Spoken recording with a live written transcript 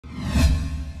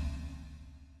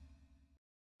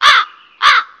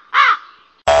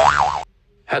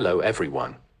Hello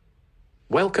everyone.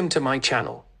 Welcome to my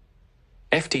channel.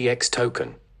 FTX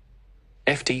Token.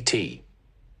 FTT.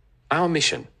 Our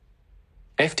mission.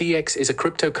 FTX is a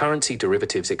cryptocurrency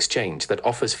derivatives exchange that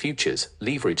offers futures,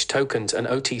 leveraged tokens and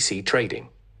OTC trading.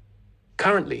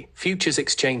 Currently, futures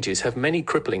exchanges have many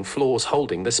crippling flaws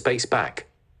holding the space back.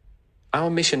 Our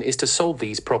mission is to solve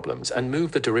these problems and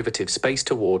move the derivative space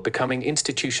toward becoming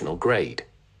institutional grade.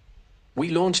 We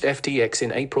launched FTX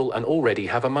in April and already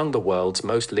have among the world's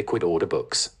most liquid order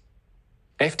books.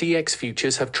 FTX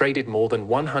Futures have traded more than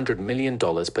 $100 million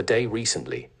per day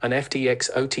recently, and FTX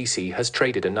OTC has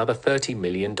traded another $30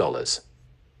 million.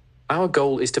 Our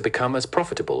goal is to become as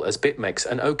profitable as BitMEX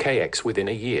and OKX within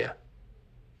a year.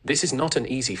 This is not an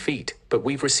easy feat, but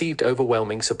we've received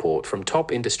overwhelming support from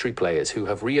top industry players who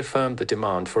have reaffirmed the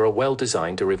demand for a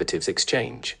well-designed derivatives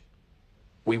exchange.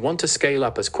 We want to scale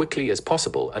up as quickly as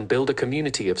possible and build a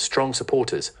community of strong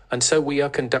supporters, and so we are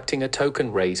conducting a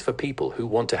token raise for people who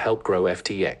want to help grow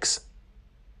FTX.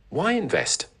 Why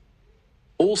invest?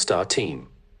 All-star team.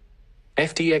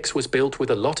 FTX was built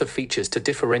with a lot of features to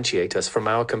differentiate us from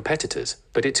our competitors,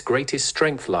 but its greatest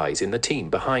strength lies in the team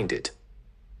behind it.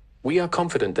 We are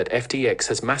confident that FTX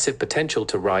has massive potential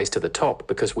to rise to the top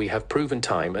because we have proven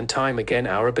time and time again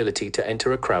our ability to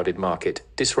enter a crowded market,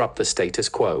 disrupt the status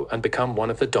quo, and become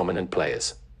one of the dominant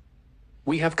players.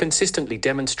 We have consistently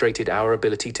demonstrated our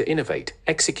ability to innovate,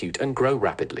 execute, and grow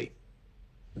rapidly.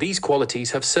 These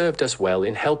qualities have served us well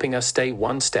in helping us stay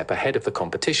one step ahead of the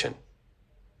competition.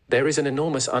 There is an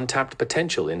enormous untapped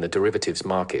potential in the derivatives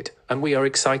market, and we are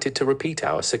excited to repeat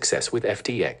our success with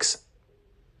FTX.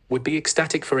 Would be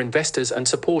ecstatic for investors and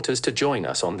supporters to join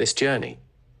us on this journey.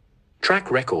 Track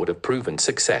record of proven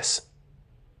success.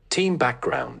 Team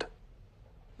background.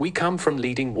 We come from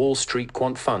leading Wall Street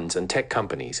quant funds and tech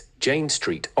companies, Jane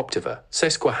Street, Optiva,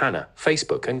 Susquehanna,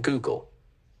 Facebook and Google.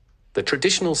 The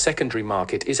traditional secondary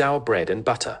market is our bread and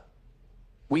butter.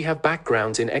 We have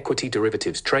backgrounds in equity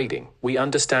derivatives trading. We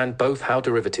understand both how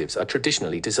derivatives are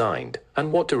traditionally designed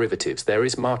and what derivatives there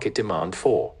is market demand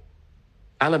for.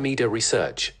 Alameda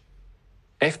Research.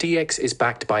 FTX is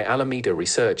backed by Alameda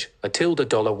Research, a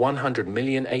 $100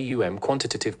 million AUM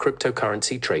quantitative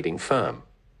cryptocurrency trading firm.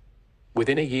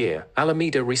 Within a year,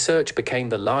 Alameda Research became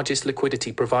the largest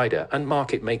liquidity provider and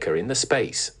market maker in the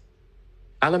space.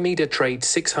 Alameda trades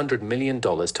 $600 million to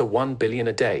 $1 billion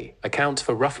a day, accounts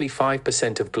for roughly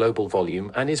 5% of global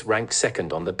volume, and is ranked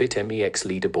second on the BitMEX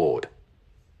leaderboard.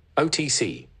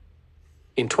 OTC.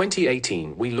 In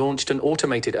 2018, we launched an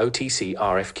automated OTC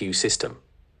RFQ system.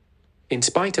 In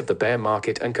spite of the bear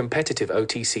market and competitive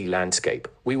OTC landscape,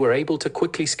 we were able to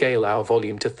quickly scale our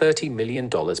volume to $30 million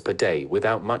per day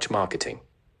without much marketing.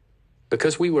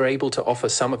 Because we were able to offer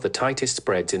some of the tightest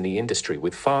spreads in the industry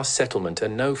with fast settlement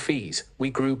and no fees, we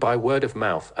grew by word of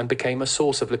mouth and became a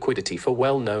source of liquidity for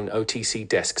well-known OTC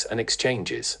desks and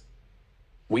exchanges.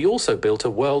 We also built a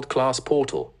world-class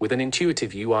portal with an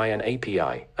intuitive UI and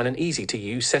API and an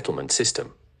easy-to-use settlement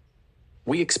system.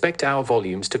 We expect our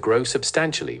volumes to grow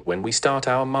substantially when we start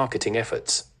our marketing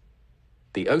efforts.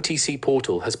 The OTC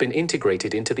portal has been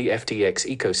integrated into the FTX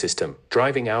ecosystem,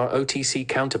 driving our OTC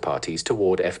counterparties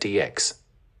toward FTX.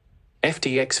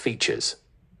 FTX Features.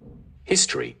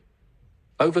 History.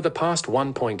 Over the past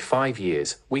 1.5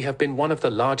 years, we have been one of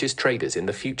the largest traders in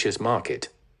the futures market.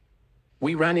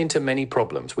 We ran into many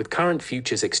problems with current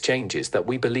futures exchanges that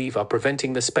we believe are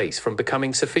preventing the space from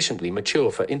becoming sufficiently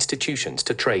mature for institutions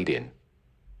to trade in.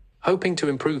 Hoping to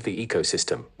improve the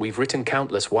ecosystem, we've written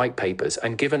countless white papers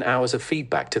and given hours of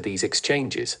feedback to these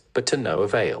exchanges, but to no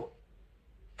avail.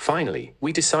 Finally,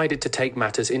 we decided to take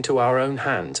matters into our own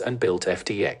hands and built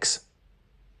FTX.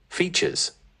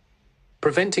 Features.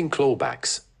 Preventing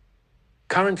clawbacks.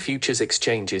 Current futures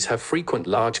exchanges have frequent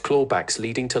large clawbacks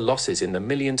leading to losses in the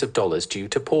millions of dollars due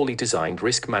to poorly designed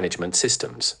risk management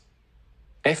systems.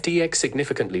 FTX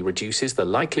significantly reduces the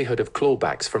likelihood of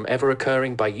clawbacks from ever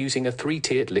occurring by using a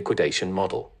three-tiered liquidation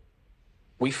model.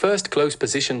 We first close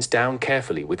positions down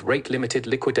carefully with rate-limited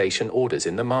liquidation orders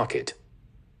in the market.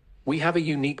 We have a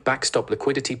unique backstop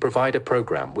liquidity provider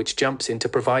program which jumps in to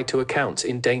provide to accounts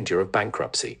in danger of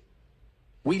bankruptcy.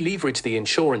 We leverage the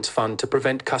insurance fund to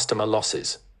prevent customer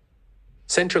losses.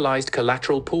 Centralized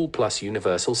collateral pool plus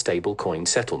universal stablecoin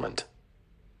settlement.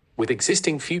 With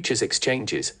existing futures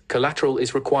exchanges, collateral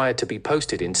is required to be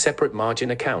posted in separate margin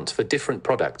accounts for different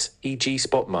products, e.g.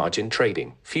 spot margin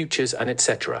trading, futures, and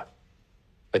etc.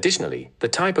 Additionally, the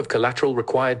type of collateral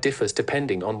required differs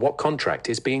depending on what contract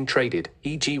is being traded,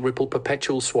 e.g. Ripple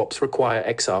perpetual swaps require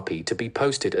XRP to be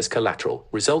posted as collateral,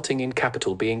 resulting in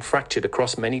capital being fractured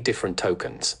across many different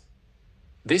tokens.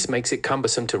 This makes it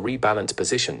cumbersome to rebalance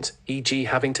positions, e.g.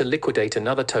 having to liquidate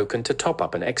another token to top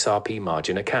up an XRP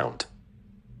margin account.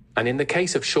 And in the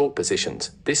case of short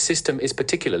positions, this system is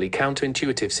particularly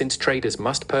counterintuitive since traders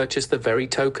must purchase the very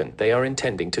token they are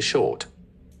intending to short.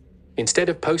 Instead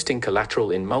of posting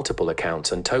collateral in multiple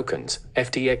accounts and tokens,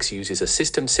 FTX uses a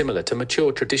system similar to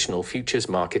mature traditional futures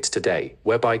markets today,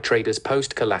 whereby traders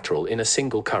post collateral in a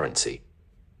single currency.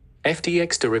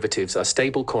 FTX derivatives are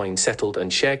stablecoin settled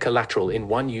and share collateral in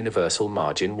one universal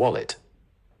margin wallet.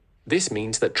 This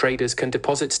means that traders can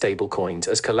deposit stablecoins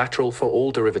as collateral for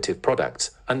all derivative products,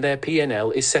 and their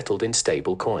P&L is settled in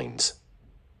stablecoins.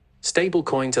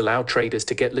 Stablecoins allow traders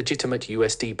to get legitimate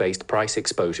USD-based price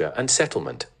exposure and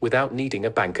settlement without needing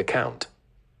a bank account.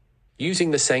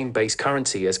 Using the same base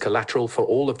currency as collateral for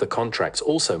all of the contracts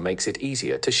also makes it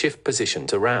easier to shift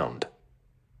positions around.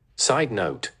 Side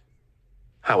note.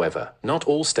 However, not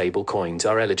all stablecoins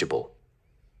are eligible.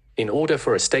 In order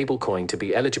for a stablecoin to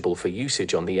be eligible for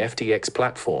usage on the FTX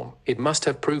platform, it must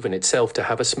have proven itself to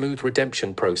have a smooth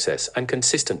redemption process and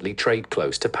consistently trade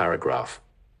close to paragraph.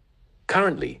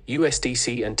 Currently,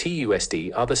 USDC and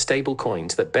TUSD are the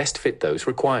stablecoins that best fit those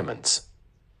requirements.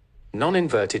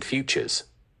 Non-inverted futures.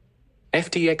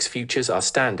 FTX futures are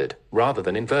standard, rather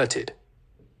than inverted.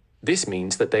 This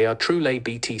means that they are true-lay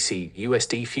BTC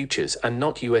USD futures and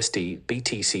not USD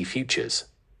BTC futures.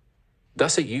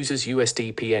 Thus a user's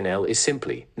USD P&L is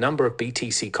simply number of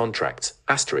BTC contracts,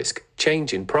 asterisk,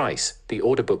 change in price. The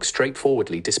order book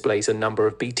straightforwardly displays a number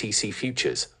of BTC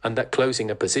futures, and that closing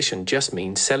a position just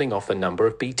means selling off the number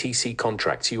of BTC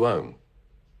contracts you own.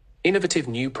 Innovative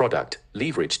new product,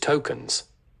 leverage tokens.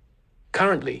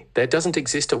 Currently, there doesn't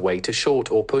exist a way to short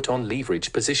or put on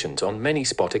leverage positions on many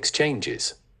spot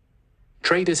exchanges.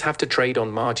 Traders have to trade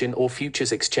on margin or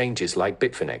futures exchanges like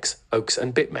Bitfinex, OKX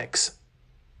and BitMEX.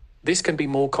 This can be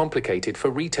more complicated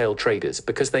for retail traders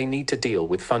because they need to deal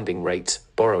with funding rates,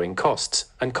 borrowing costs,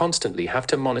 and constantly have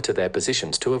to monitor their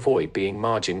positions to avoid being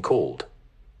margin called.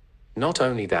 Not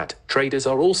only that, traders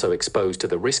are also exposed to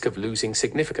the risk of losing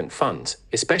significant funds,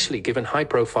 especially given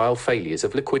high-profile failures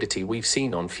of liquidity we've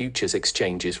seen on futures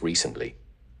exchanges recently.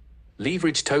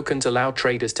 Leverage tokens allow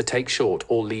traders to take short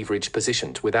or leverage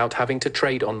positions without having to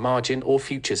trade on margin or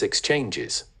futures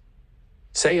exchanges.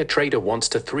 Say a trader wants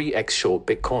to 3x short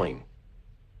Bitcoin.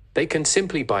 They can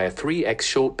simply buy a 3x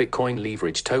short Bitcoin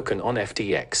leverage token on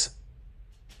FTX.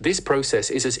 This process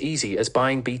is as easy as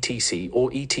buying BTC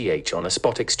or ETH on a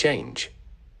spot exchange.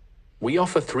 We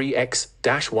offer 3x,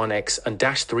 -1x and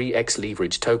 -3x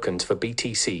leverage tokens for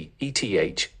BTC,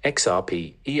 ETH,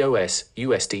 XRP, EOS,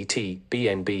 USDT,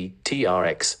 BNB,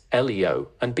 TRX, LEO,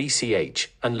 and BCH,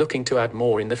 and looking to add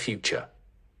more in the future.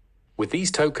 With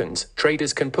these tokens,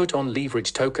 traders can put on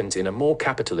leverage tokens in a more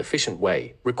capital-efficient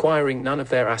way, requiring none of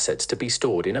their assets to be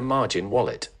stored in a margin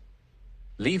wallet.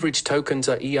 Leverage tokens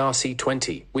are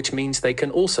ERC20, which means they can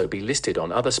also be listed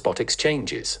on other spot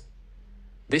exchanges.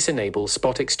 This enables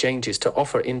spot exchanges to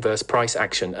offer inverse price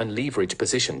action and leverage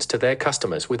positions to their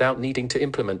customers without needing to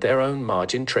implement their own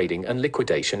margin trading and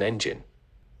liquidation engine.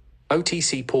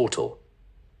 OTC Portal.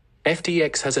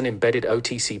 FTX has an embedded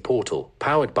OTC portal,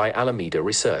 powered by Alameda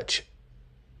Research.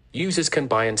 Users can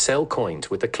buy and sell coins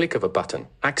with the click of a button,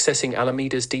 accessing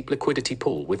Alameda's deep liquidity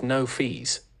pool with no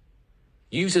fees.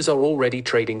 Users are already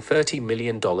trading $30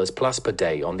 million plus per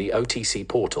day on the OTC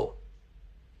portal.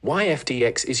 Why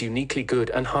FTX is uniquely good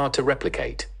and hard to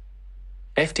replicate?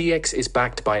 FTX is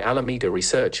backed by Alameda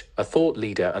Research, a thought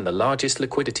leader and the largest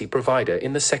liquidity provider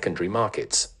in the secondary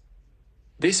markets.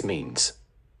 This means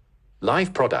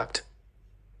live product.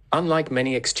 Unlike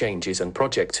many exchanges and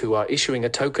projects who are issuing a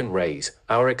token raise,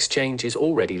 our exchange is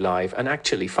already live and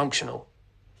actually functional.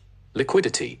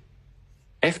 Liquidity.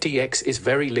 FTX is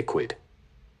very liquid.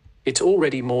 It's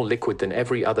already more liquid than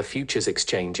every other futures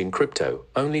exchange in crypto.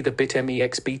 Only the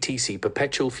BitMEX BTC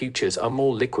perpetual futures are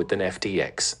more liquid than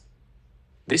FTX.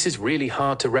 This is really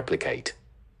hard to replicate.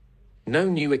 No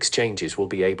new exchanges will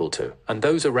be able to, and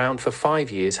those around for 5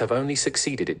 years have only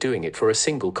succeeded at doing it for a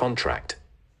single contract.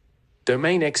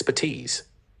 Domain expertise.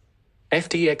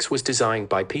 FTX was designed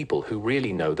by people who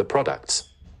really know the products.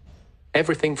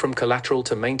 Everything from collateral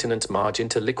to maintenance margin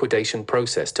to liquidation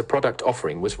process to product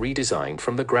offering was redesigned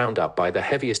from the ground up by the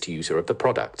heaviest user of the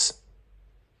products.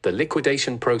 The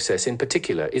liquidation process in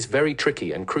particular is very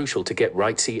tricky and crucial to get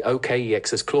right. See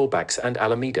OKEX's clawbacks, and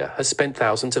Alameda has spent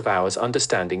thousands of hours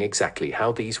understanding exactly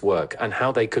how these work and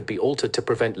how they could be altered to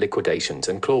prevent liquidations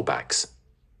and clawbacks.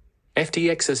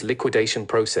 FTX's liquidation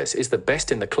process is the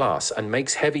best in the class and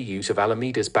makes heavy use of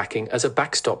Alameda's backing as a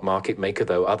backstop market maker,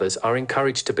 though others are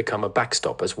encouraged to become a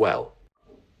backstop as well.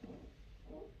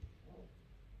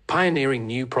 Pioneering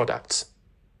new products.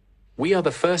 We are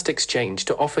the first exchange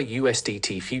to offer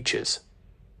USDT futures.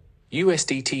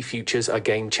 USDT futures are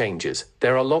game changers.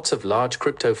 There are lots of large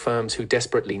crypto firms who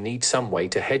desperately need some way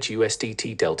to hedge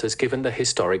USDT deltas given the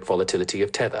historic volatility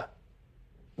of Tether.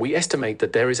 We estimate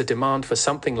that there is a demand for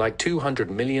something like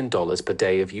 $200 million per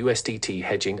day of USDT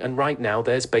hedging, and right now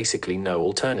there's basically no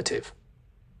alternative.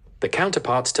 The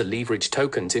counterparts to leverage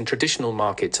tokens in traditional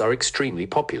markets are extremely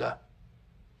popular.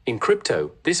 In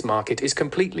crypto, this market is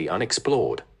completely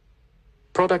unexplored.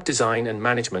 Product design and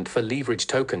management for leverage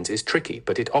tokens is tricky,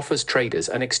 but it offers traders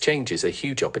and exchanges a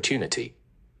huge opportunity.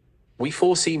 We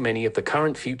foresee many of the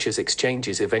current futures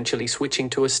exchanges eventually switching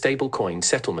to a stablecoin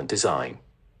settlement design.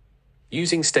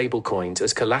 Using stablecoins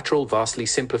as collateral vastly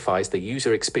simplifies the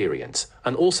user experience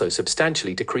and also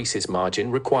substantially decreases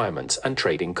margin requirements and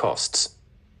trading costs.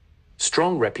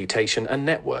 Strong reputation and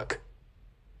network.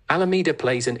 Alameda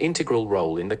plays an integral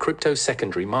role in the crypto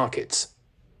secondary markets.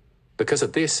 Because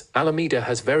of this, Alameda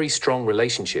has very strong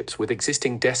relationships with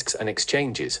existing desks and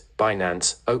exchanges,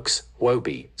 Binance, Oaks,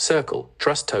 Wobi, Circle,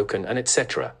 Trust Token, and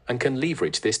etc., and can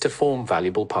leverage this to form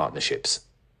valuable partnerships.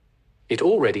 It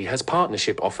already has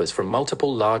partnership offers from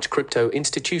multiple large crypto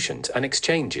institutions and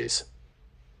exchanges.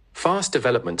 Fast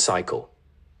development cycle.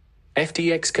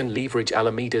 FTX can leverage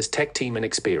Alameda's tech team and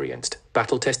experienced,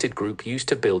 battle-tested group used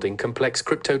to building complex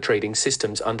crypto trading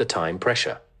systems under time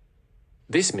pressure.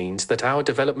 This means that our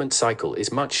development cycle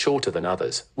is much shorter than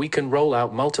others. We can roll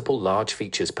out multiple large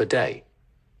features per day.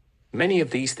 Many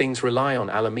of these things rely on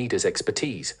Alameda's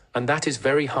expertise, and that is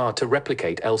very hard to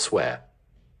replicate elsewhere.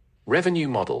 Revenue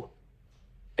model.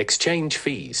 Exchange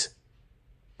fees.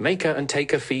 Maker and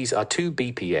taker fees are 2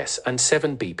 BPS and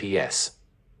 7 BPS.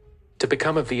 To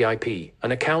become a VIP,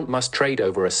 an account must trade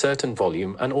over a certain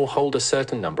volume and/or hold a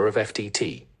certain number of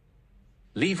FTT.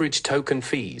 Leverage token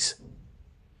fees.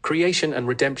 Creation and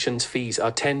redemptions fees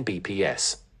are 10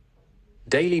 BPS.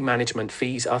 Daily management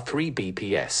fees are 3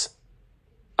 BPS.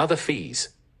 Other fees.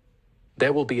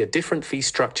 There will be a different fee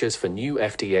structures for new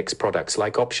FTX products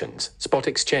like options, spot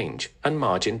exchange, and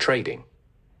margin trading.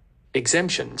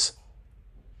 Exemptions.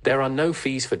 There are no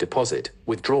fees for deposit,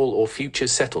 withdrawal, or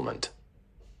futures settlement.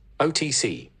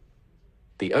 OTC.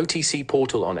 The OTC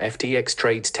portal on FTX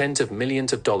trades tens of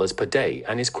millions of dollars per day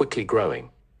and is quickly growing.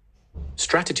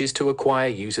 Strategies to acquire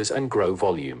users and grow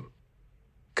volume.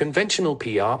 Conventional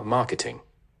PR marketing.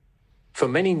 For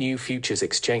many new futures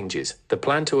exchanges, the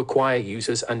plan to acquire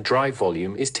users and drive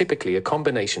volume is typically a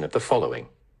combination of the following.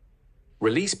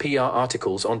 Release PR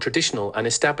articles on traditional and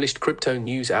established crypto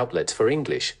news outlets for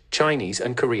English, Chinese,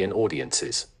 and Korean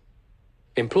audiences.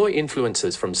 Employ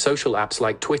influencers from social apps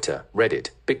like Twitter,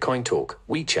 Reddit, Bitcoin Talk,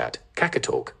 WeChat,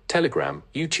 KakaoTalk, Telegram,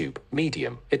 YouTube,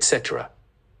 Medium, etc.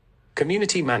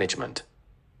 Community management.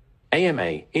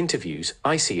 AMA, interviews,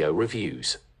 ICO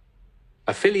reviews.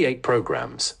 Affiliate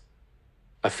programs.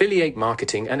 Affiliate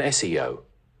marketing and SEO.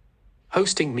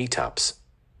 Hosting meetups.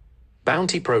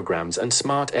 Bounty programs and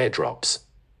smart airdrops.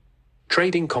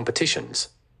 Trading competitions.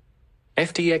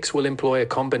 FTX will employ a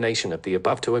combination of the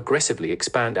above to aggressively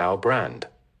expand our brand.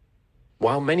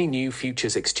 While many new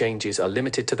futures exchanges are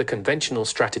limited to the conventional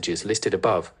strategies listed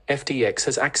above, FTX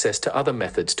has access to other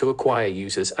methods to acquire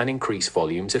users and increase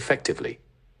volumes effectively.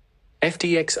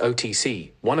 FTX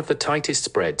OTC, one of the tightest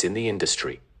spreads in the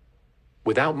industry.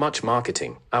 Without much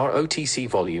marketing, our OTC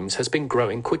volumes has been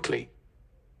growing quickly.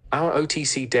 Our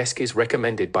OTC desk is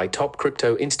recommended by top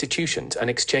crypto institutions and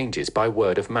exchanges by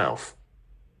word of mouth.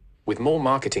 With more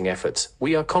marketing efforts,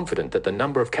 we are confident that the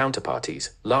number of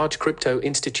counterparties, large crypto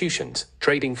institutions,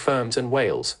 trading firms and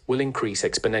whales will increase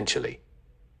exponentially.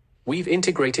 We've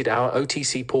integrated our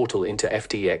OTC portal into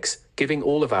FTX, giving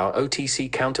all of our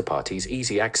OTC counterparties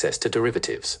easy access to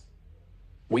derivatives.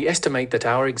 We estimate that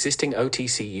our existing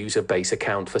OTC user base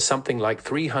account for something like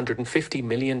 $350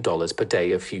 million per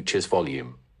day of futures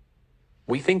volume.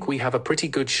 We think we have a pretty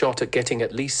good shot at getting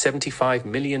at least $75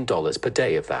 million per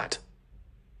day of that.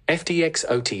 FTX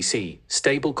OTC,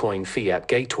 stablecoin fiat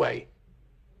gateway.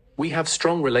 We have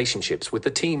strong relationships with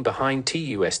the team behind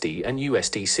TUSD and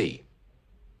USDC.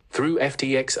 Through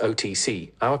FTX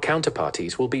OTC, our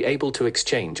counterparties will be able to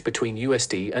exchange between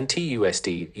USD and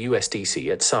TUSD,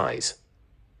 USDC at size.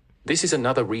 This is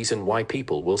another reason why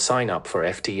people will sign up for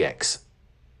FTX.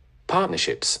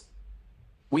 Partnerships.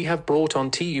 We have brought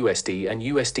on TUSD and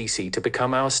USDC to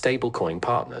become our stablecoin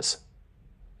partners.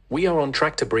 We are on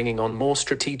track to bringing on more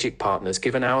strategic partners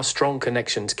given our strong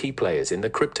connections, key players in the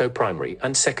crypto primary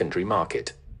and secondary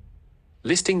market.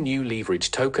 Listing new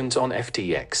leverage tokens on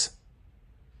FTX.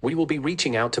 We will be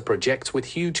reaching out to projects with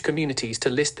huge communities to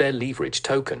list their leverage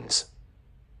tokens.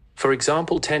 For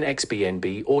example, 10x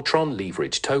BNB or Tron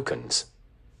leverage tokens.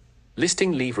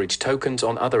 Listing leverage tokens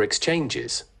on other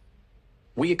exchanges.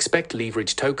 We expect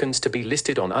leverage tokens to be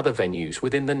listed on other venues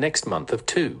within the next month or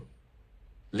two.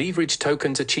 Leverage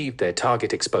tokens achieved their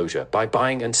target exposure by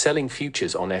buying and selling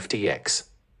futures on FTX.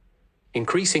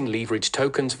 Increasing leverage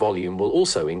tokens volume will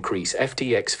also increase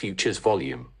FTX Futures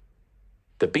volume.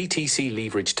 The BTC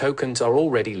leverage tokens are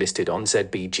already listed on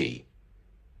ZBG.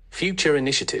 Future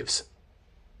initiatives.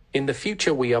 In the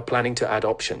future, we are planning to add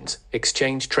options,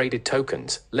 exchange-traded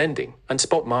tokens, lending, and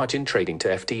spot margin trading to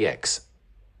FTX.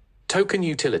 Token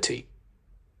utility.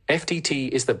 FTT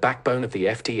is the backbone of the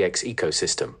FTX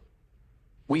ecosystem.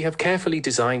 We have carefully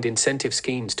designed incentive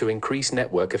schemes to increase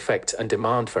network effects and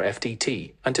demand for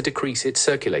FTT and to decrease its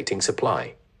circulating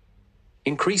supply.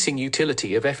 Increasing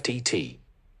utility of FTT.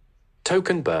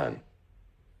 Token burn.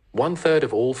 1/3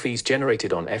 of all fees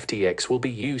generated on FTX will be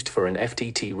used for an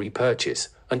FTT repurchase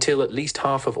until at least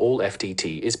half of all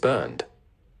FTT is burned.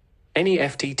 Any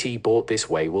FTT bought this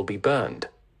way will be burned.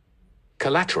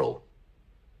 Collateral.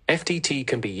 FTT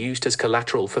can be used as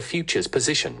collateral for futures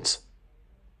positions.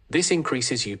 This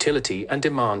increases utility and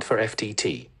demand for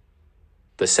FTT.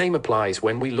 The same applies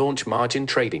when we launch margin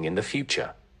trading in the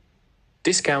future.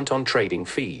 Discount on trading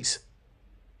fees.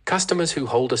 Customers who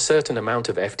hold a certain amount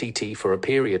of FTT for a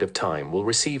period of time will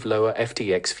receive lower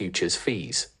FTX futures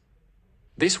fees.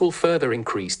 This will further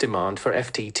increase demand for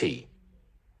FTT.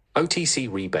 OTC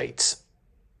rebates.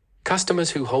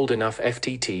 Customers who hold enough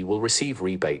FTT will receive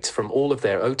rebates from all of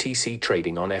their OTC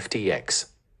trading on FTX.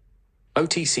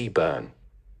 OTC burn.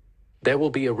 There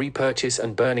will be a repurchase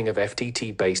and burning of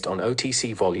FTT based on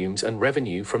OTC volumes and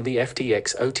revenue from the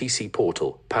FTX OTC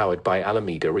portal, powered by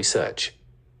Alameda Research.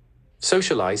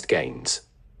 Socialized gains.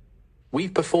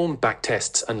 We've performed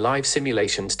backtests and live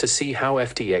simulations to see how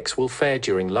FTX will fare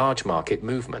during large market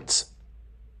movements.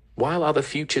 While other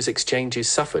futures exchanges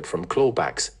suffered from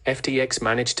clawbacks, FTX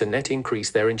managed to net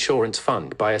increase their insurance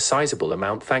fund by a sizable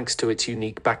amount thanks to its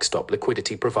unique backstop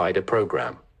liquidity provider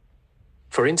program.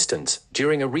 For instance,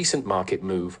 during a recent market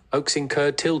move, Oaks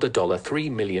incurred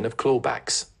 $3 million of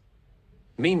clawbacks.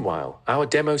 Meanwhile, our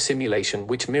demo simulation,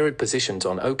 which mirrored positions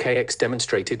on OKX,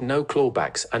 demonstrated no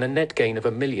clawbacks and a net gain of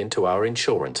 $1 million to our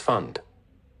insurance fund.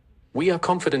 We are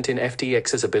confident in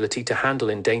FTX's ability to handle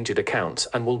endangered accounts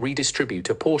and will redistribute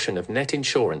a portion of net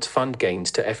insurance fund gains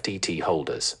to FTT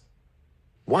holders.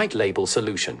 White label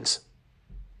solutions.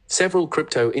 Several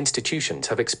crypto institutions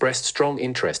have expressed strong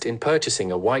interest in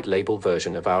purchasing a white label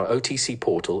version of our OTC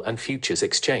portal and futures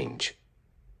exchange.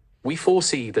 We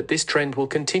foresee that this trend will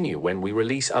continue when we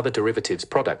release other derivatives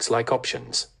products like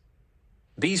options.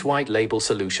 These white label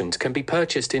solutions can be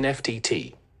purchased in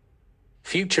FTT.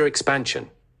 Future expansion.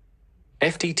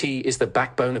 FTT is the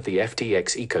backbone of the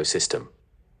FTX ecosystem.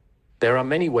 There are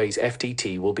many ways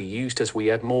FTT will be used as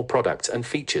we add more products and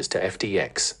features to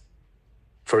FTX.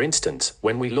 For instance,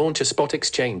 when we launch a spot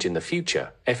exchange in the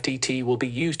future, FTT will be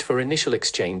used for initial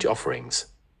exchange offerings.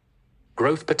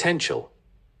 Growth potential.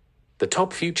 The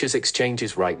top futures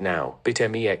exchanges right now,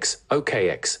 BitMEX,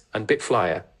 OKX, and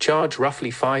Bitflyer, charge roughly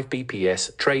 5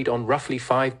 bps, trade on roughly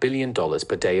 $5 billion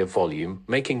per day of volume,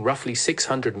 making roughly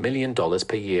 $600 million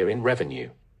per year in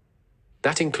revenue.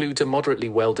 That includes a moderately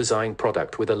well-designed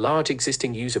product with a large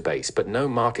existing user base but no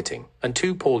marketing, and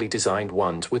 2 poorly designed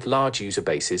ones with large user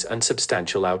bases and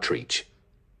substantial outreach.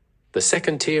 The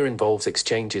second tier involves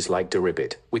exchanges like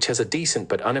Deribit, which has a decent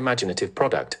but unimaginative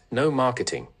product, no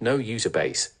marketing, no user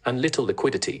base, and little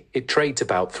liquidity. It trades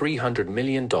about $300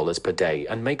 million per day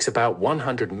and makes about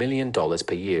 $100 million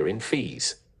per year in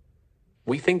fees.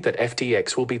 We think that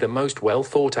FTX will be the most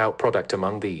well-thought-out product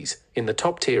among these, in the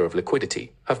top tier of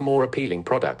liquidity, have more appealing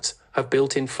products, have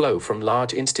built-in flow from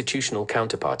large institutional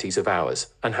counterparties of ours,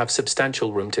 and have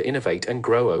substantial room to innovate and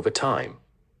grow over time.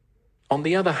 On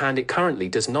the other hand, it currently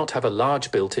does not have a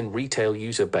large built-in retail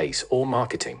user base or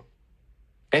marketing.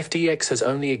 FTX has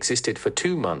only existed for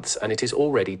 2 months and it is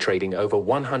already trading over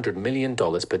 $100 million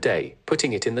per day,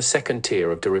 putting it in the second tier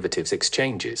of derivatives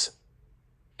exchanges.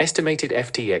 Estimated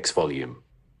FTX volume.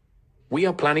 We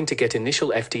are planning to get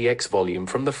initial FTX volume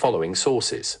from the following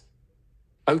sources.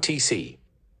 OTC.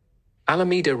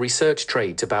 Alameda Research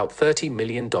trades about $30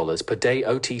 million per day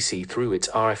OTC through its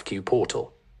RFQ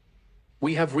portal.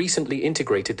 We have recently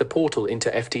integrated the portal into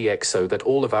FTX so that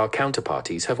all of our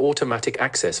counterparties have automatic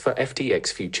access for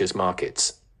FTX futures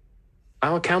markets.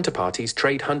 Our counterparties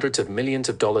trade hundreds of millions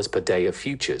of dollars per day of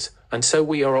futures, and so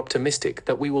we are optimistic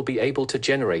that we will be able to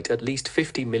generate at least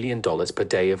 $50 million per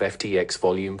day of FTX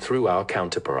volume through our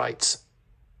counterparties.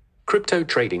 Crypto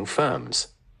trading firms.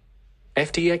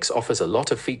 FTX offers a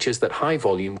lot of features that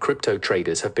high-volume crypto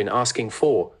traders have been asking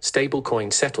for: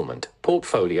 stablecoin settlement,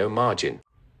 portfolio margin,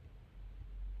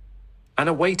 and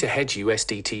a way to hedge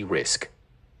USDT risk.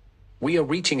 We are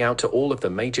reaching out to all of the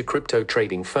major crypto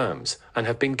trading firms and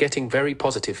have been getting very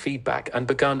positive feedback and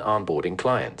begun onboarding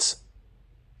clients.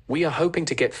 We are hoping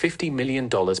to get $50 million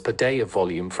per day of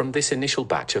volume from this initial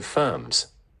batch of firms.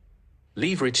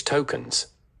 Leverage tokens.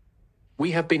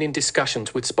 We have been in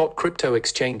discussions with spot crypto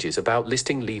exchanges about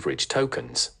listing leverage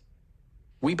tokens.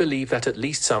 We believe that at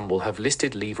least some will have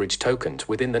listed leverage tokens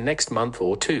within the next month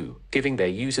or two, giving their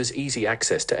users easy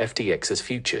access to FTX's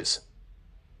futures.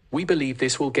 We believe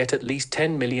this will get at least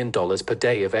 $10 million per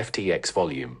day of FTX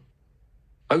volume.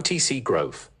 OTC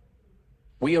growth.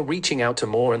 We are reaching out to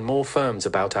more and more firms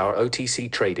about our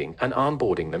OTC trading and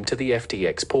onboarding them to the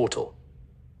FTX portal.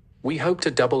 We hope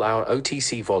to double our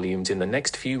OTC volumes in the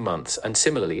next few months and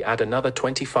similarly add another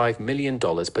 $25 million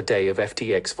per day of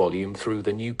FTX volume through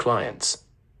the new clients.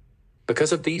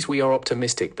 Because of these, we are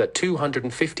optimistic that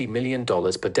 $250 million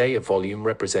per day of volume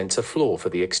represents a floor for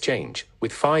the exchange,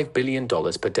 with $5 billion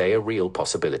per day a real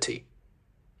possibility.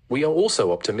 We are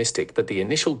also optimistic that the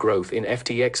initial growth in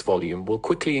FTX volume will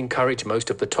quickly encourage most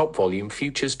of the top volume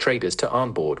futures traders to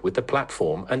onboard with the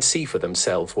platform and see for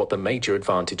themselves what the major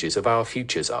advantages of our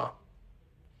futures are.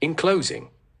 In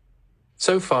closing,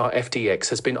 so far FTX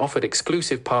has been offered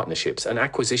exclusive partnerships and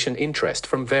acquisition interest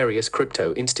from various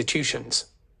crypto institutions.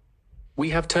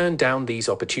 We have turned down these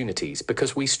opportunities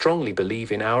because we strongly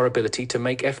believe in our ability to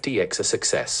make FTX a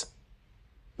success.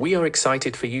 We are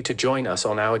excited for you to join us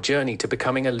on our journey to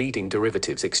becoming a leading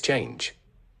derivatives exchange.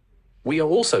 We are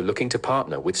also looking to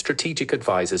partner with strategic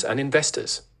advisors and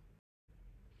investors.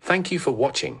 Thank you for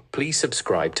watching. Please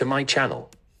subscribe to my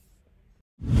channel.